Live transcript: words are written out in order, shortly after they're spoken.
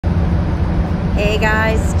Hey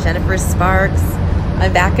guys, Jennifer Sparks.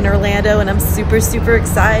 I'm back in Orlando and I'm super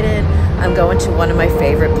excited. I'm going to one of my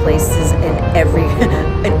favorite places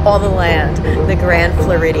in all the land, the Grand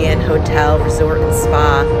Floridian Hotel, Resort and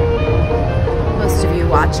Spa. Most of you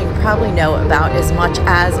watching probably know about as much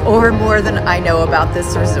as or more than I know about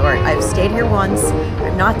this resort. I've stayed here once.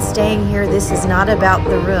 I'm not staying here. This is not about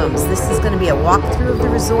the rooms. This is going to be a walkthrough of the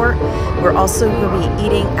resort. We're also going to be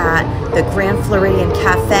eating at the Grand Floridian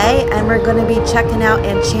Cafe, and we're going to be checking out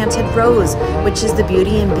Enchanted Rose, which is the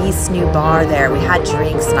Beauty and Beast new bar there. We had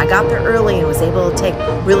drinks, and I got there early and was able to take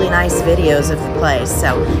really nice videos of the place.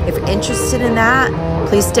 So if you're interested in that,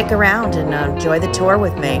 please stick around and enjoy the tour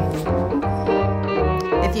with me.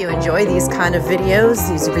 If you enjoy these kind of videos,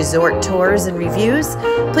 these resort tours and reviews,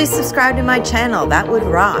 please subscribe to my channel. That would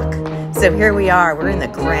rock. So here we are. We're in the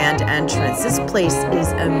grand entrance. This place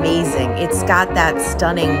is amazing. It's got that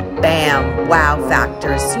stunning bam, wow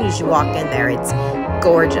factor. As soon as you walk in there, it's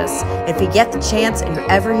gorgeous. If you get the chance and you're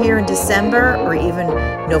ever here in December or even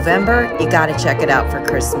November, you got to check it out for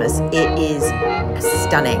Christmas. It is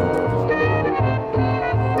stunning.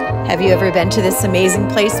 Have you ever been to this amazing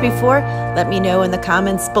place before? Let me know in the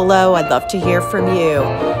comments below. I'd love to hear from you.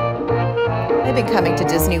 I've been coming to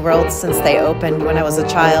Disney World since they opened when I was a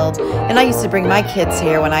child, and I used to bring my kids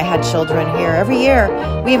here when I had children here every year.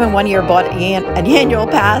 We even one year bought an annual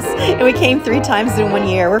pass, and we came 3 times in 1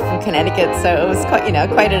 year. We're from Connecticut, so it was quite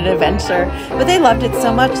an adventure. But they loved it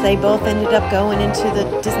so much, they both ended up going into the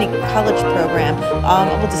Disney College program.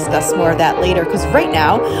 We'll discuss more of that later, because right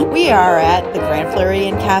now we are at the Grand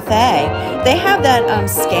Floridian Cafe. They have that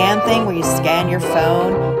scan thing where you scan your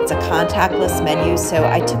phone. It's a contactless menu, so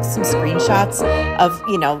I took some screenshots of,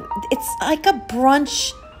 it's like a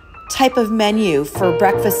brunch type of menu for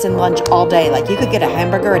breakfast and lunch all day. Like you could get a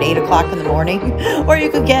hamburger at 8 o'clock in the morning, or you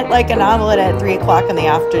could get like an omelet at 3 o'clock in the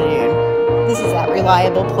afternoon. This is that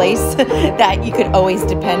reliable place that you could always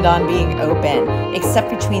depend on being open, except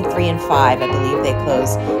between 3 and 5, I believe they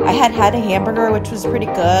close. I had a hamburger, which was pretty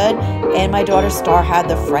good, and my daughter Star had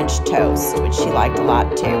the French toast, which she liked a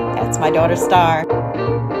lot too. That's my daughter Star.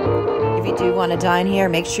 If you do want to dine here,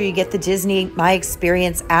 make sure you get the Disney My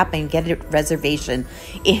Experience app and get a reservation.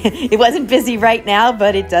 It wasn't busy right now,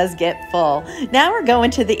 but it does get full. Now we're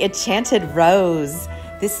going to the Enchanted Rose.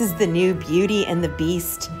 This is the new Beauty and the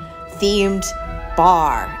Beast themed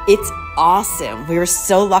bar. It's awesome. We were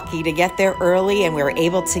so lucky to get there early, and we were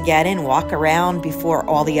able to get in, walk around before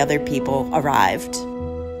all the other people arrived.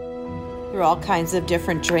 There are all kinds of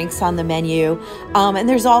different drinks on the menu, and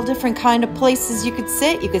there's all different kind of places you could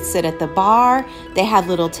sit. You could sit at the bar. They have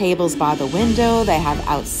little tables by the window. They have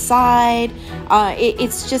outside.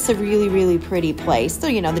 It's just a really pretty place. So,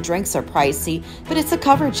 the drinks are pricey, but it's a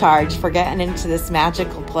cover charge for getting into this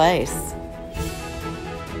magical place.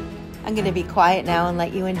 I'm going to be quiet now and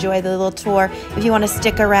let you enjoy the little tour. If you want to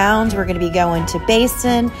stick around, we're going to be going to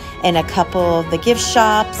Basin and a couple of the gift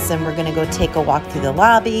shops, and we're going to go take a walk through the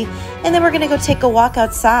lobby, and then we're going to go take a walk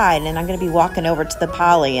outside, and I'm going to be walking over to the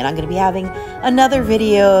Poly, and I'm going to be having another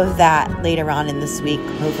video of that later on in this week,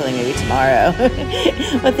 hopefully maybe tomorrow.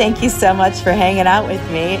 Well, thank you so much for hanging out with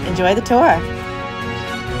me. Enjoy the tour.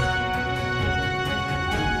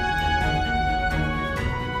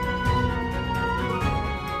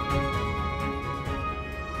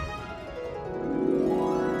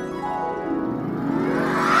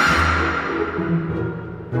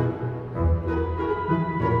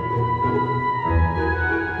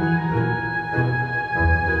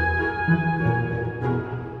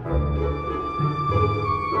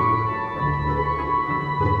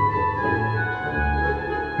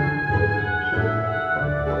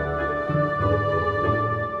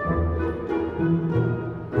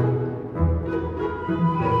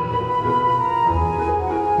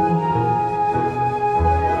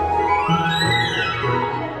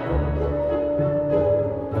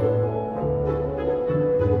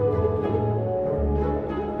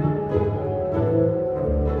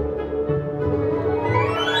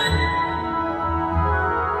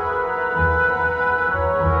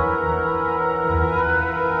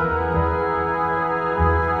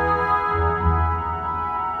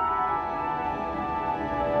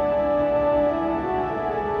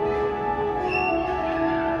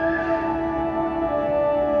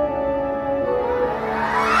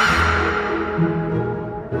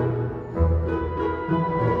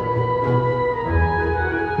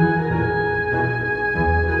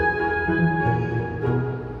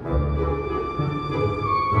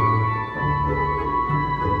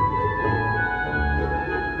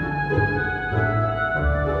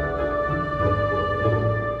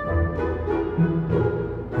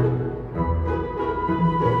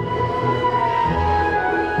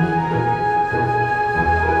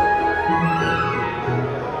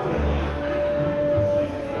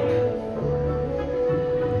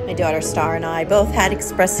 My daughter Star and I both had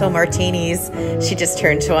espresso martinis. She just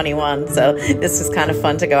turned 21, so this was kind of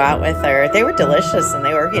fun to go out with her. They were delicious, and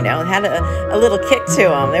they were, you know, had a little kick to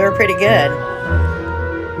them. They were pretty good.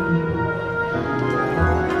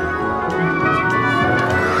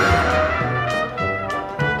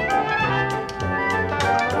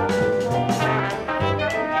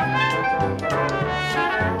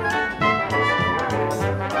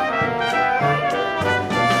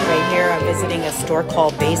 Visiting a store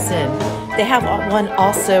called Basin. They have one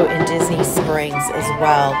also in Disney Springs as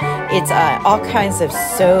well. It's all kinds of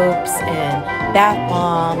soaps and bath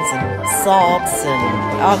bombs and salts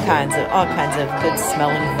and all kinds of good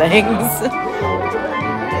smelling things.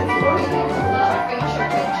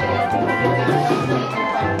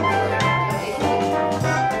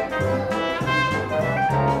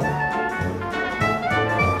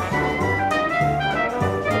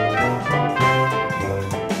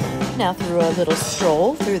 Now through a little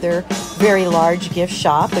stroll through their very large gift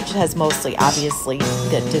shop, which has mostly, obviously,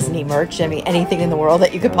 the Disney merch. I mean, anything in the world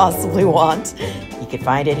that you could possibly want, you could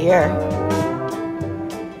find it here.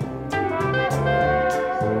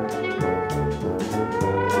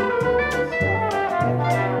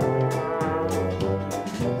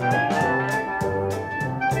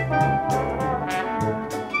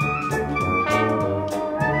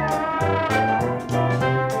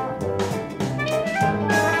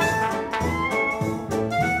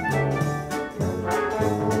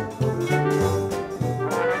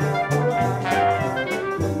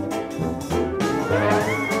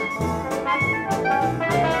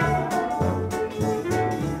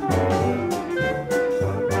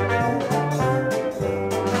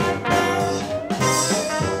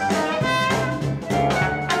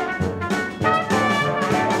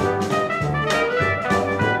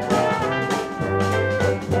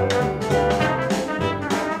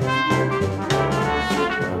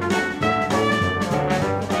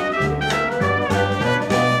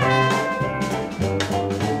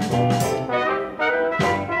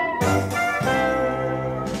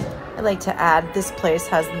 I like to add, this place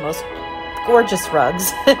has the most gorgeous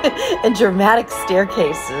rugs and dramatic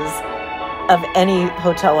staircases of any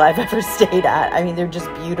hotel I've ever stayed at. I mean, they're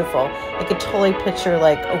just beautiful. I could totally picture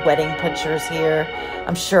like a wedding pictures here.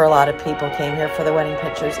 I'm sure a lot of people came here for the wedding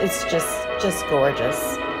pictures. It's just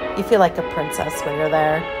gorgeous. You feel like a princess when you're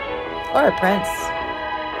there, or a prince.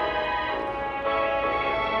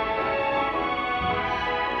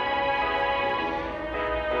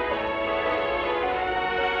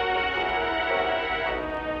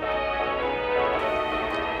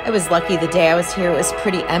 I was lucky the day I was here, it was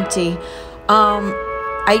pretty empty.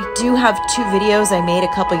 I do have 2 videos I made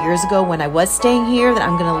a couple years ago when I was staying here that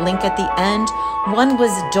I'm going to link at the end. One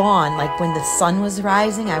was dawn, like when the sun was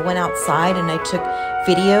rising. I went outside and I took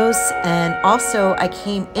videos, and also I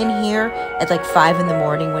came in here at like 5 in the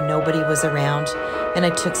morning when nobody was around, and I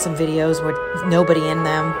took some videos with nobody in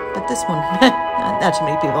them. But this one, not too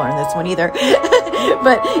many people are in this one either.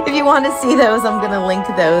 But if you want to see those, I'm going to link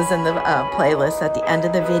those in the playlist at the end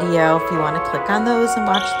of the video if you want to click on those and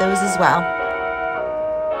watch those as well.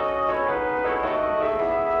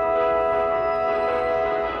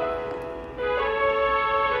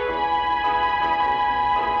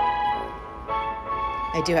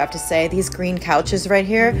 I do have to say, these green couches right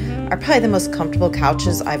here are probably the most comfortable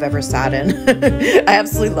couches I've ever sat in. I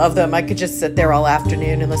absolutely love them. I could just sit there all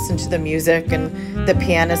afternoon and listen to the music, and the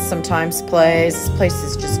pianist sometimes plays. This place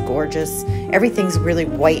is just gorgeous. Everything's really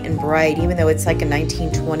white and bright, even though it's like a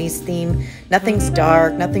 1920s theme. Nothing's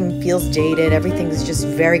dark, nothing feels dated. Everything's just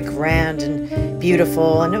very grand and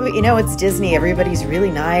beautiful. And you know, it's Disney. Everybody's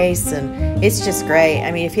really nice, and it's just great.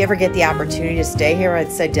 I mean, if you ever get the opportunity to stay here,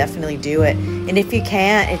 I'd say definitely do it. And if you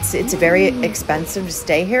can't, it's very expensive to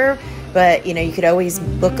stay here, but you know, you could always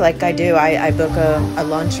book like I do. I book a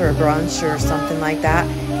lunch or a brunch or something like that,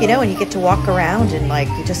 you know, and you get to walk around and like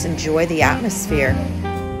you just enjoy the atmosphere.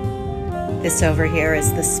 This over here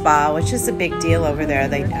is the spa, which is a big deal over there.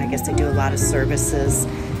 I guess they do a lot of services.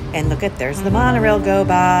 And look at, there's the monorail go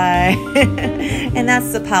by. And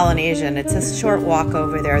that's the Polynesian. It's a short walk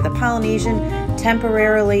over there. The Polynesian,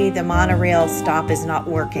 temporarily, the monorail stop is not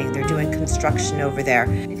working. They're doing construction over there.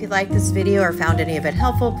 If you like this video or found any of it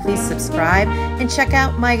helpful, please subscribe and check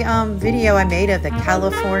out my video I made of the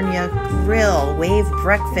California Grill Wave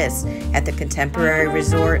Breakfast at the Contemporary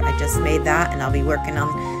Resort. I just made that, and I'll be working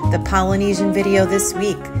on the Polynesian video this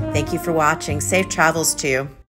week. Thank you for watching. Safe travels to you.